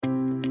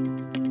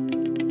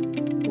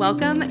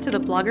Welcome to the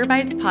Blogger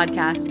Bites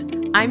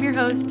podcast. I'm your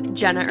host,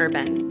 Jenna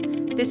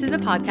Urban. This is a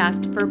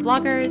podcast for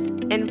bloggers,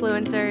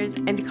 influencers,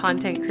 and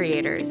content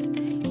creators.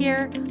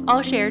 Here,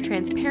 I'll share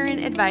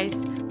transparent advice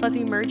plus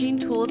emerging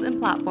tools and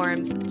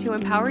platforms to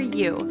empower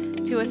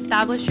you to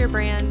establish your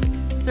brand,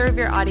 serve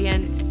your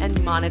audience, and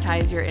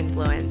monetize your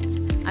influence.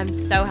 I'm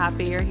so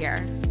happy you're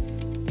here.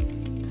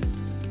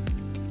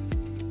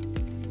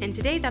 In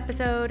today's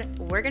episode,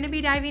 we're going to be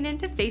diving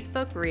into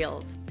Facebook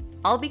Reels.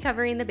 I'll be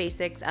covering the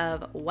basics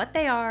of what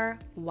they are,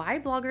 why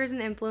bloggers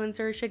and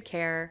influencers should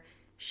care,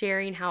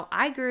 sharing how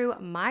I grew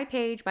my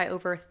page by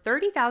over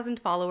 30,000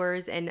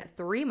 followers in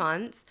 3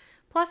 months,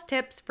 plus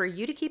tips for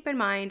you to keep in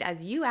mind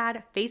as you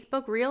add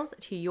Facebook Reels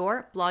to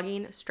your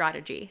blogging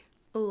strategy.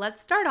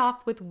 Let's start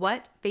off with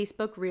what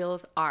Facebook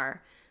Reels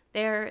are.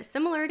 They're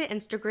similar to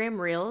Instagram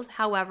Reels,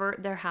 however,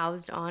 they're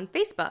housed on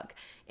Facebook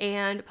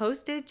and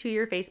posted to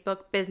your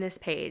Facebook business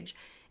page.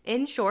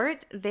 In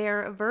short,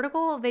 they're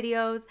vertical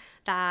videos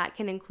that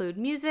can include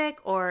music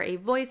or a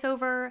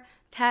voiceover,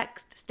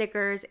 text,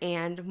 stickers,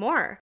 and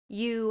more.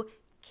 You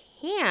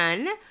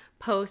can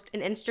post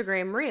an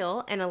Instagram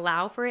Reel and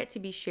allow for it to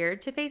be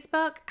shared to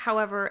Facebook.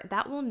 However,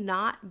 that will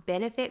not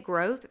benefit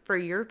growth for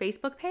your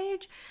Facebook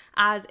page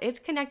as it's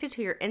connected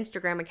to your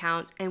Instagram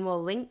account and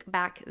will link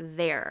back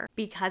there.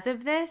 Because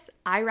of this,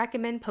 I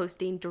recommend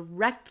posting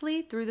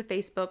directly through the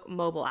Facebook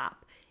mobile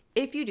app.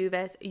 If you do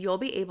this, you'll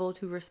be able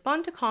to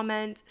respond to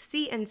comments,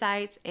 see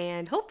insights,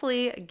 and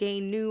hopefully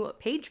gain new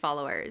page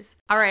followers.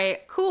 All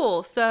right,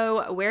 cool.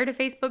 So where do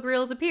Facebook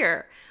Reels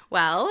appear?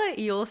 Well,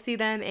 you'll see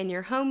them in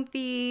your home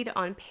feed,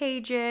 on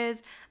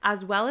pages,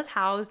 as well as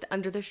housed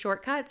under the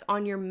shortcuts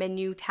on your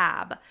menu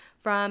tab.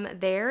 From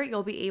there,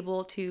 you'll be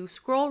able to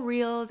scroll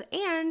Reels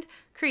and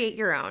create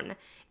your own.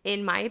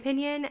 In my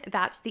opinion,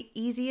 that's the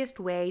easiest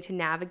way to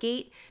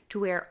navigate to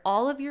where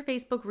all of your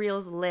Facebook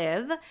Reels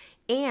live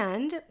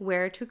and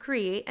where to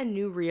create a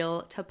new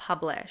reel to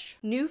publish.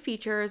 New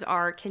features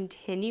are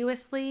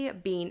continuously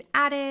being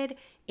added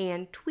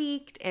and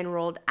tweaked and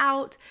rolled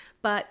out,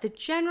 but the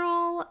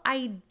general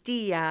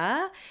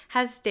idea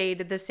has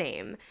stayed the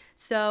same.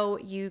 So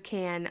you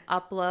can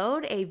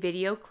upload a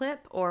video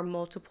clip or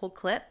multiple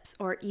clips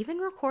or even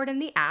record in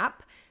the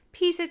app,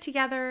 piece it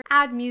together,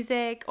 add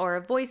music or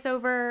a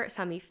voiceover,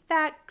 some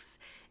effects,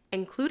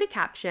 include a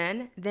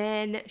caption,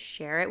 then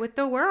share it with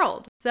the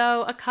world.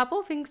 So a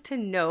couple things to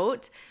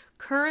note.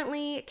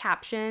 Currently,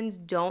 captions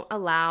don't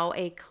allow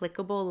a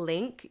clickable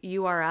link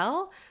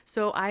URL,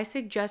 so I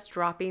suggest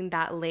dropping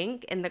that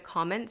link in the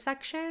comment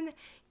section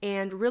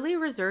and really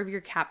reserve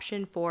your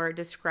caption for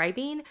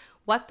describing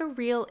what the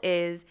reel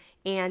is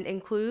and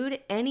include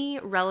any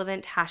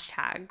relevant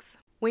hashtags.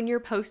 When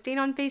you're posting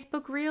on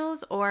Facebook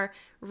Reels, or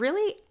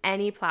really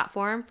any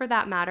platform for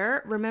that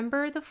matter,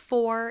 remember the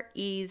 4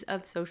 E's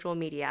of social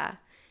media.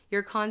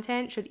 Your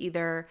content should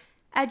either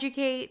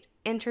educate,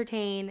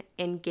 entertain,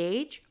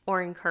 engage,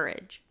 or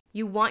encourage.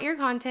 You want your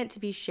content to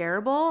be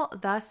shareable,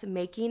 thus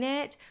making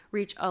it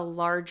reach a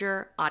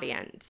larger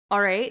audience.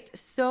 All right,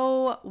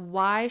 so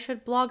why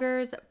should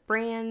bloggers,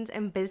 brands,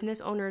 and business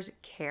owners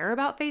care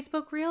about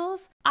Facebook Reels?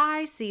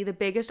 I see the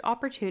biggest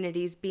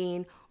opportunities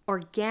being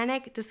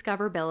organic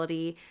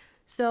discoverability,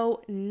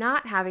 so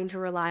not having to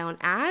rely on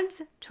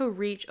ads to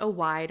reach a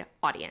wide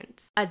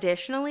audience.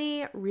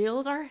 Additionally,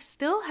 Reels are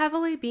still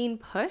heavily being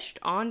pushed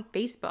on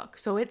Facebook,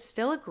 so it's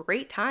still a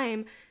great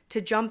time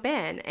to jump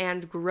in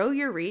and grow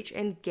your reach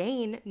and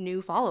gain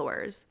new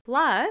followers.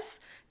 Plus,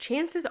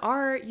 chances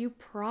are you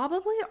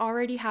probably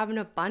already have an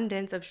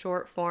abundance of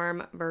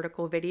short-form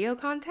vertical video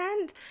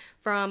content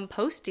from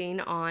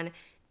posting on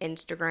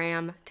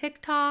Instagram,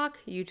 TikTok,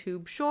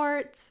 YouTube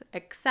Shorts,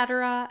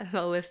 etc.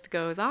 The list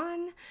goes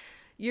on.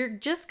 You're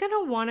just going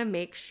to want to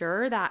make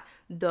sure that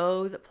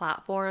those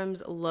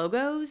platforms'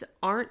 logos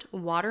aren't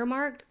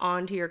watermarked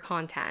onto your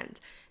content.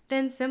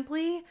 Then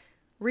simply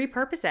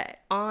repurpose it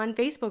on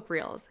Facebook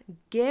Reels.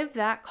 Give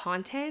that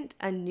content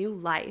a new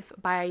life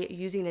by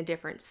using a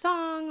different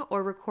song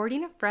or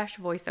recording a fresh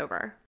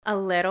voiceover. A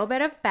little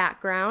bit of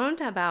background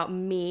about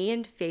me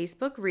and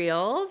Facebook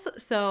Reels.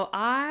 So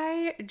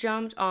I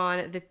jumped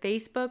on the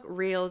Facebook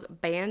Reels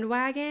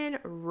bandwagon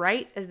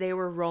right as they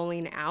were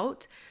rolling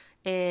out.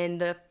 In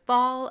the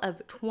fall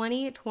of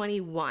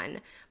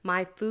 2021,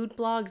 my food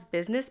blogs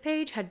business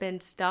page had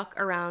been stuck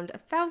around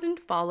 1,000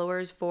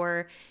 followers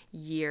for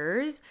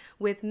years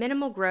with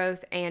minimal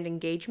growth and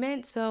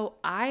engagement, so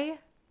I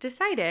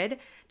decided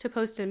to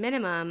post a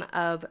minimum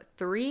of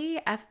 3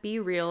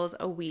 FB Reels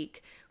a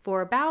week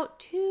for about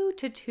 2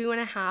 to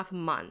 2.5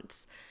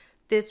 months.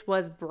 This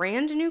was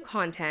brand new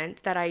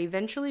content that I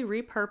eventually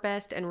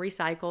repurposed and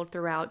recycled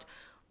throughout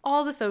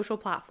all the social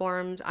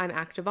platforms I'm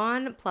active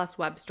on, plus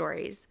web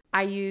stories.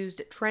 I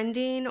used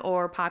trending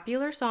or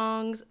popular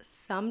songs,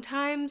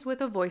 sometimes with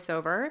a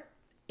voiceover.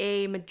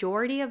 A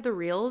majority of the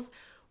reels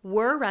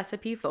were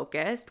recipe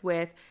focused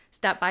with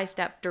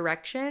step-by-step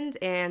directions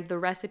and the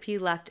recipe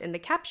left in the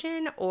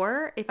caption,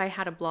 or if I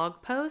had a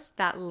blog post,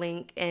 that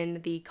link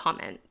in the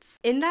comments.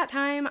 In that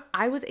time,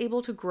 I was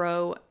able to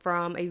grow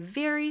from a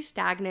very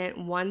stagnant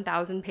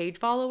 1,000 page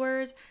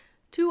followers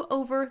to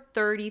over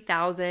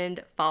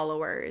 30,000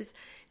 followers.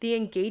 The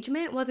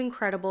engagement was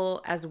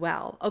incredible as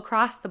well,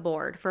 across the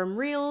board, from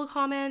reel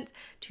comments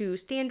to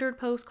standard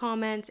post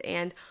comments,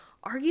 and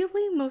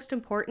arguably most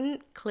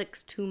important,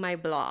 clicks to my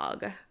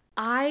blog.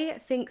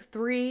 I think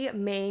 3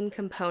 main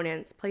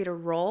components played a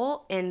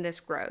role in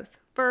this growth.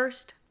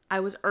 First, I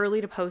was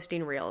early to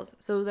posting reels,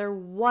 so there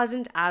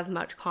wasn't as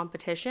much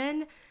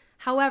competition.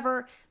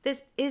 However,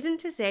 this isn't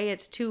to say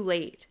it's too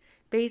late.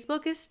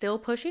 Facebook is still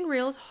pushing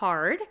reels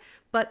hard,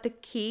 but the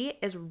key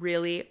is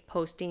really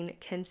posting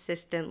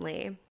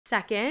consistently.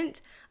 Second,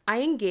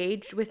 I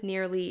engaged with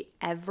nearly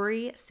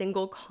every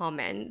single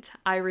comment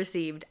I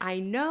received. I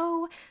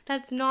know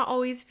that's not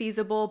always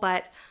feasible,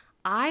 but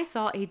I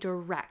saw a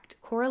direct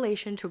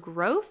correlation to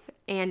growth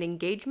and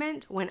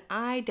engagement when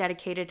I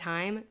dedicated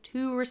time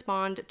to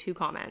respond to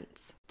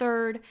comments.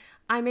 Third,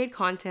 I made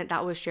content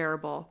that was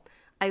shareable.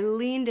 I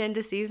leaned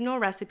into seasonal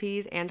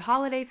recipes and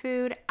holiday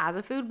food as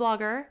a food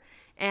blogger,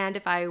 and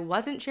if I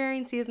wasn't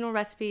sharing seasonal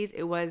recipes,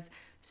 it was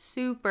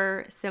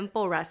super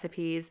simple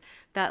recipes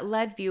that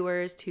led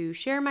viewers to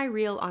share my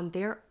reel on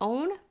their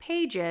own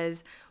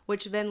pages,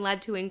 which then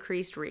led to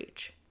increased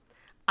reach.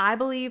 I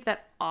believe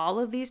that all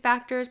of these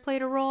factors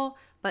played a role,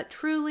 but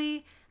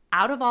truly,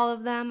 out of all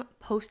of them,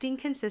 posting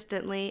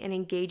consistently and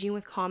engaging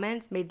with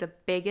comments made the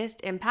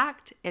biggest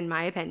impact, in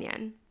my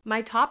opinion.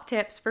 My top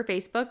tips for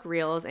Facebook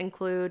Reels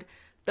include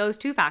those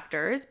 2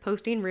 factors: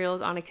 posting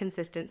reels on a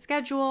consistent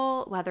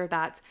schedule, whether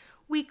that's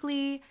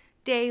weekly,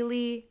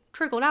 daily,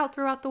 trickled out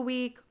throughout the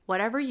week,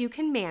 whatever you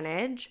can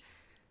manage,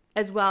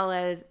 as well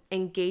as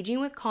engaging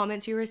with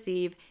comments you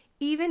receive,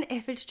 even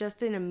if it's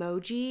just an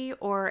emoji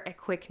or a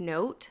quick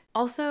note.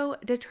 Also,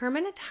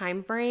 determine a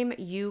time frame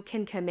you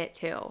can commit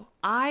to.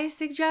 I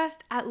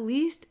suggest at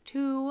least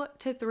 2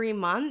 to 3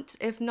 months,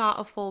 if not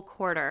a full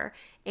quarter.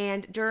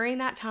 And during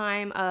that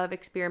time of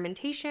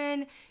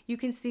experimentation, you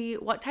can see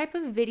what type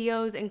of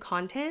videos and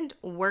content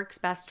works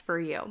best for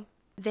you.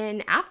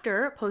 Then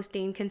after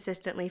posting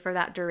consistently for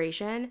that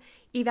duration,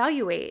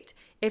 evaluate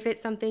if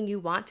it's something you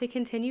want to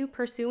continue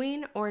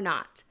pursuing or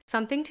not.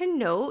 Something to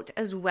note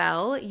as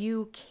well,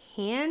 you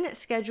can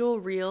schedule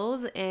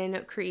reels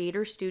in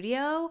Creator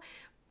Studio,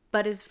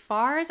 but as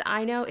far as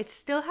I know, it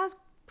still has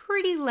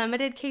pretty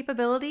limited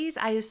capabilities.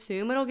 I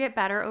assume it'll get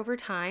better over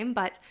time,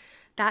 but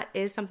that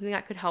is something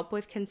that could help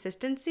with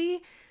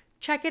consistency.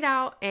 Check it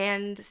out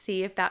and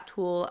see if that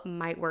tool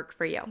might work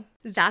for you.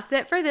 That's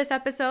it for this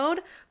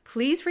episode.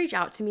 Please reach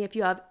out to me if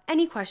you have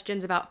any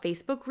questions about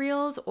Facebook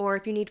Reels or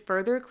if you need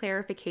further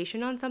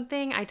clarification on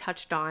something I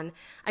touched on.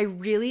 I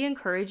really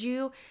encourage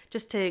you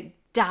just to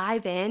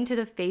dive into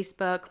the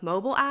Facebook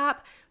mobile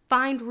app,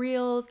 find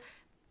Reels,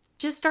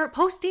 just start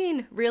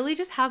posting. Really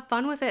just have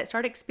fun with it.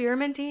 Start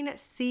experimenting,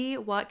 see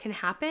what can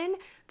happen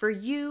for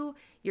you,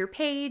 your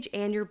page,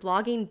 and your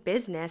blogging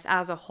business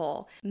as a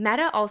whole.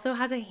 Meta also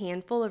has a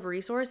handful of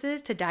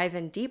resources to dive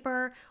in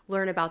deeper,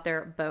 learn about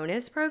their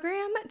bonus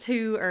program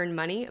to earn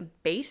money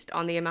based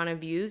on the amount of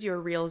views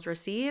your reels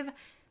receive,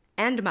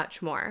 and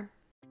much more.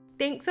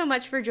 Thanks so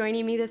much for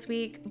joining me this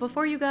week.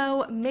 Before you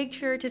go, make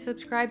sure to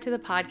subscribe to the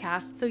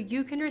podcast so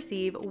you can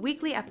receive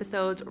weekly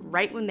episodes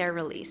right when they're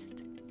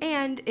released.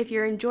 And if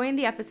you're enjoying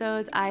the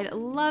episodes, I'd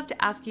love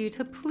to ask you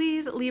to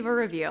please leave a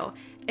review.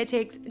 It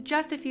takes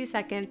just a few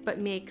seconds, but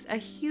makes a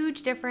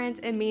huge difference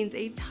and means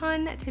a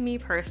ton to me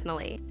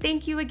personally.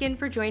 Thank you again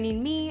for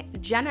joining me,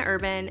 Jenna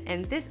Urban,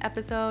 in this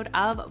episode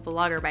of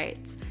Vlogger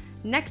Bites.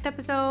 Next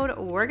episode,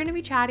 we're going to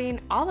be chatting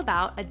all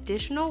about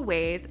additional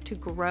ways to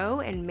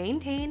grow and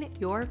maintain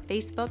your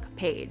Facebook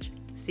page.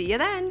 See you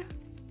then!